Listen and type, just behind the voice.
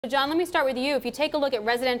John, let me start with you. If you take a look at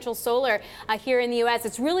residential solar here in the U.S.,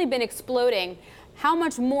 it's really been exploding. How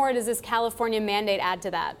much more does this California mandate add to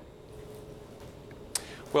that?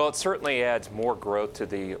 Well, it certainly adds more growth to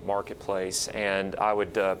the marketplace, and I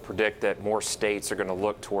would predict that more states are going to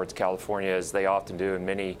look towards California, as they often do in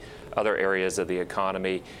many other areas of the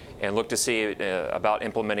economy, and look to see about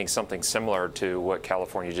implementing something similar to what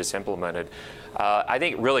California just implemented. I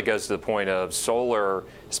think it really goes to the point of solar,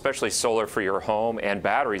 especially solar for your home and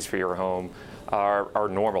batteries for your home, are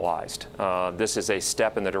normalized. This is a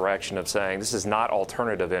step in the direction of saying this is not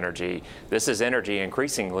alternative energy. This is energy.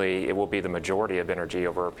 Increasingly, it will be the majority of energy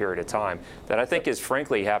over a period of time that I think is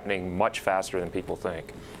frankly happening much faster than people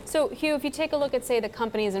think. So, Hugh, if you take a look at, say, the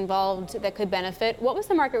companies involved that could benefit, what was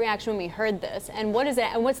the market reaction when we heard this, and what is it,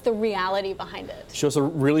 and what's the reality behind it? Sure, so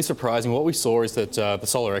really surprising. What we saw is that the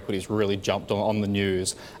solar equities really jumped on the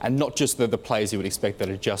news, and not just the players you would expect that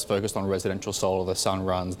are just focused on residential solar, the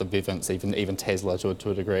Sunruns, the Vivants, even Tesla to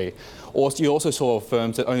a degree. You also saw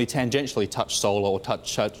firms that only tangentially touch solar or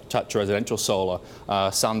touch residential solar,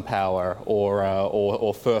 SunPower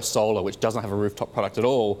or First Solar, which doesn't have a rooftop product at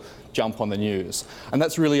all, jump on the news. And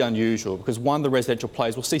that's really unusual because, one, the residential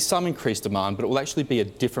players will see some increased demand, but it will actually be a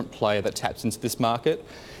different player that taps into this market.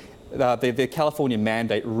 The California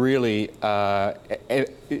mandate really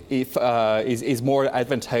is more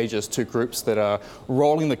advantageous to groups that are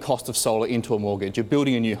rolling the cost of solar into a mortgage. You're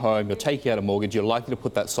building a new home, you're taking out a mortgage, you're likely to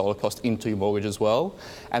put that solar cost into your mortgage as well.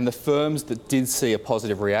 And the firms that did see a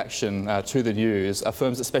positive reaction to the news are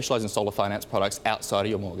firms that specialise in solar finance products outside of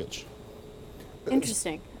your mortgage.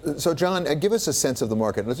 Interesting. So, John, give us a sense of the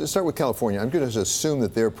market. Let's start with California. I'm going to assume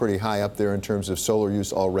that they're pretty high up there in terms of solar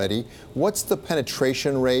use already. What's the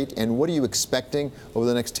penetration rate, and what are you expecting over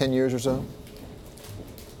the next 10 years or so?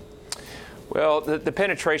 Well, the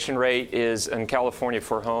penetration rate is in California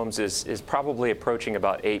for homes is probably approaching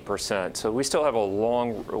about 8%. So we still have a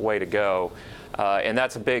long way to go. And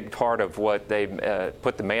that's a big part of what they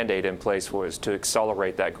put the mandate in place, was to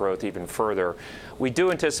accelerate that growth even further. We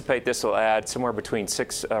do anticipate this will add somewhere between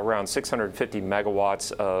around 650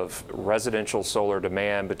 megawatts of residential solar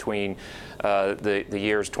demand between the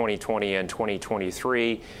years 2020 and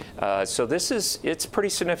 2023. So it's a pretty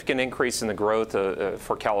significant increase in the growth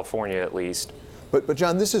for California, at least. But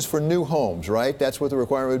John, this is for new homes, right? That's what the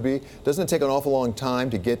requirement would be. Doesn't it take an awful long time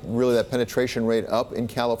to get really that penetration rate up in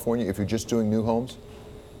California if you're just doing new homes?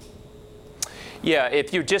 Yeah,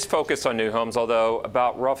 if you just focus on new homes, although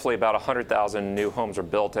roughly about 100,000 new homes are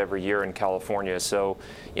built every year in California. So,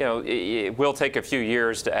 you know, it will take a few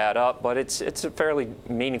years to add up, but it's a fairly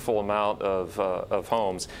meaningful amount of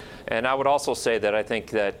homes. And I would also say that I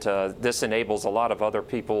think that this enables a lot of other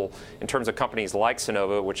people, in terms of companies like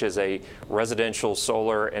Sunnova, which is a residential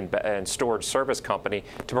solar and storage service company,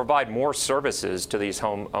 to provide more services to these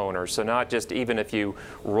homeowners. So not just even if you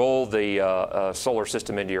roll the solar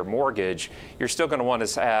system into your mortgage, you're still going to want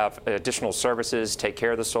to have additional services, take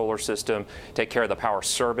care of the solar system, take care of the power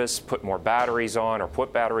service, put more batteries on or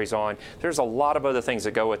put batteries on. There's a lot of other things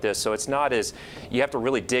that go with this. So it's not as, you have to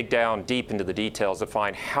really dig down deep into the details to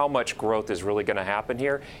find how much growth is really going to happen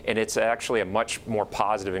here, and it's actually a much more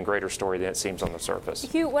positive and greater story than it seems on the surface.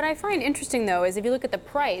 Hugh, what I find interesting, though, is if you look at the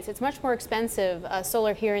price, it's much more expensive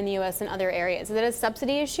solar here in the U.S. than other areas. Is it a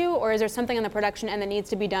subsidy issue, or is there something on the production end that needs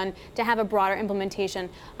to be done to have a broader implementation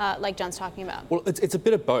like John's talking about? Well, it's a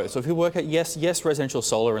bit of both. So if you work at, yes, residential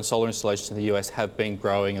solar and solar installations in the US have been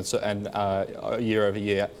growing and year over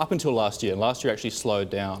year, up until last year. And last year actually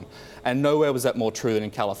slowed down. And nowhere was that more true than in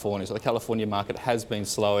California. So the California market has been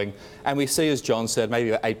slowing. And we see, as John said, maybe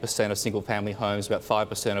about 8% of single-family homes, about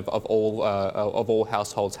 5% of all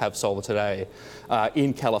households have solar today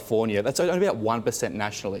in California. That's only about 1%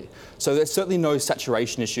 nationally. So there's certainly no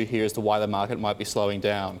saturation issue here as to why the market might be slowing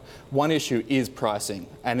down. One issue is pricing.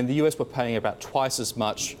 And in the US, we're paying about twice as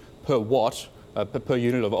much per watt per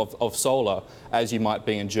unit of solar as you might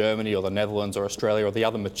be in Germany or the Netherlands or Australia or the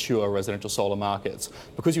other mature residential solar markets.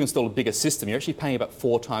 Because you install a bigger system, you're actually paying about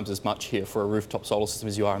 4 times as much here for a rooftop solar system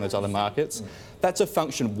as you are in those other markets. That's a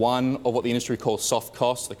function, one, of what the industry calls soft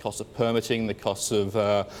costs, the cost of permitting, the costs of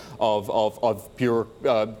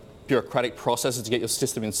bureaucratic processes to get your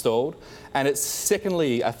system installed. And it's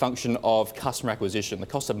secondly a function of customer acquisition, the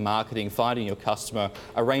cost of marketing, finding your customer,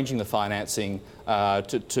 arranging the financing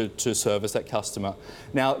to service that customer.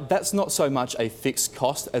 Now, that's not so much a fixed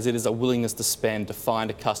cost as it is a willingness to spend to find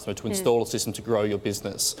a customer to install a system to grow your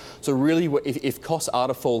business. So really, if costs are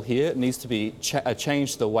to fall here, it needs to be a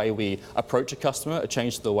change to the way we approach a customer, a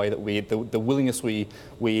change to the way that the willingness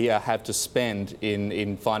we have to spend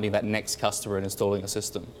in finding that next customer and installing a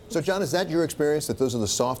system. So, John, is that your experience, that those are the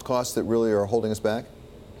soft costs that really are holding us back?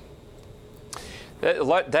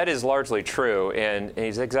 That is largely true, and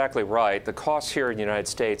he's exactly right. The costs here in the United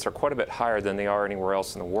States are quite a bit higher than they are anywhere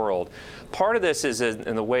else in the world. Part of this is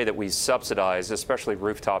in the way that we subsidize, especially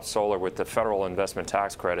rooftop solar with the federal investment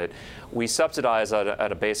tax credit. We subsidize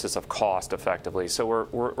at a basis of cost, effectively. So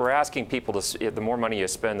we're asking people to, the more money you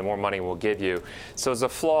spend, the more money we'll give you. So it's a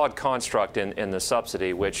flawed construct in the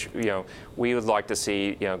subsidy, which we would like to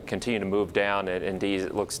see continue to move down, and indeed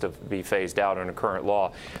it looks to be phased out under current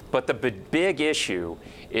law. But the big issue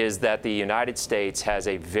is that the United States has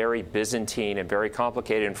a very Byzantine and very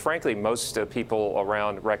complicated, and frankly, most people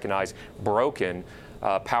around recognize broken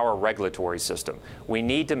power regulatory system. We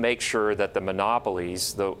need to make sure that the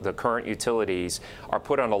monopolies, the current utilities, are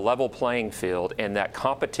put on a level playing field, and that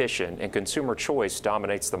competition and consumer choice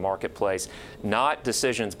dominates the marketplace, not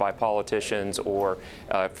decisions by politicians or,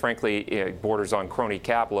 frankly, borders on crony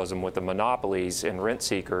capitalism with the monopolies and rent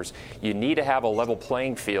seekers. You need to have a level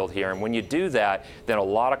playing field here, and when you do that, then a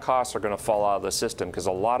lot of costs are going to fall out of the system, because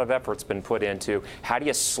a lot of effort's been put into how do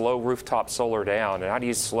you slow rooftop solar down, and how do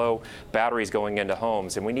you slow batteries going into homes.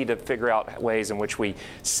 And we need to figure out ways in which we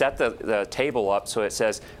set the table up so it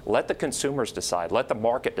says, let the consumers decide, let the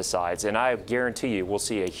market decide. And I guarantee you we'll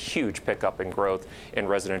see a huge pickup in growth in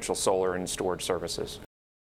residential solar and storage services.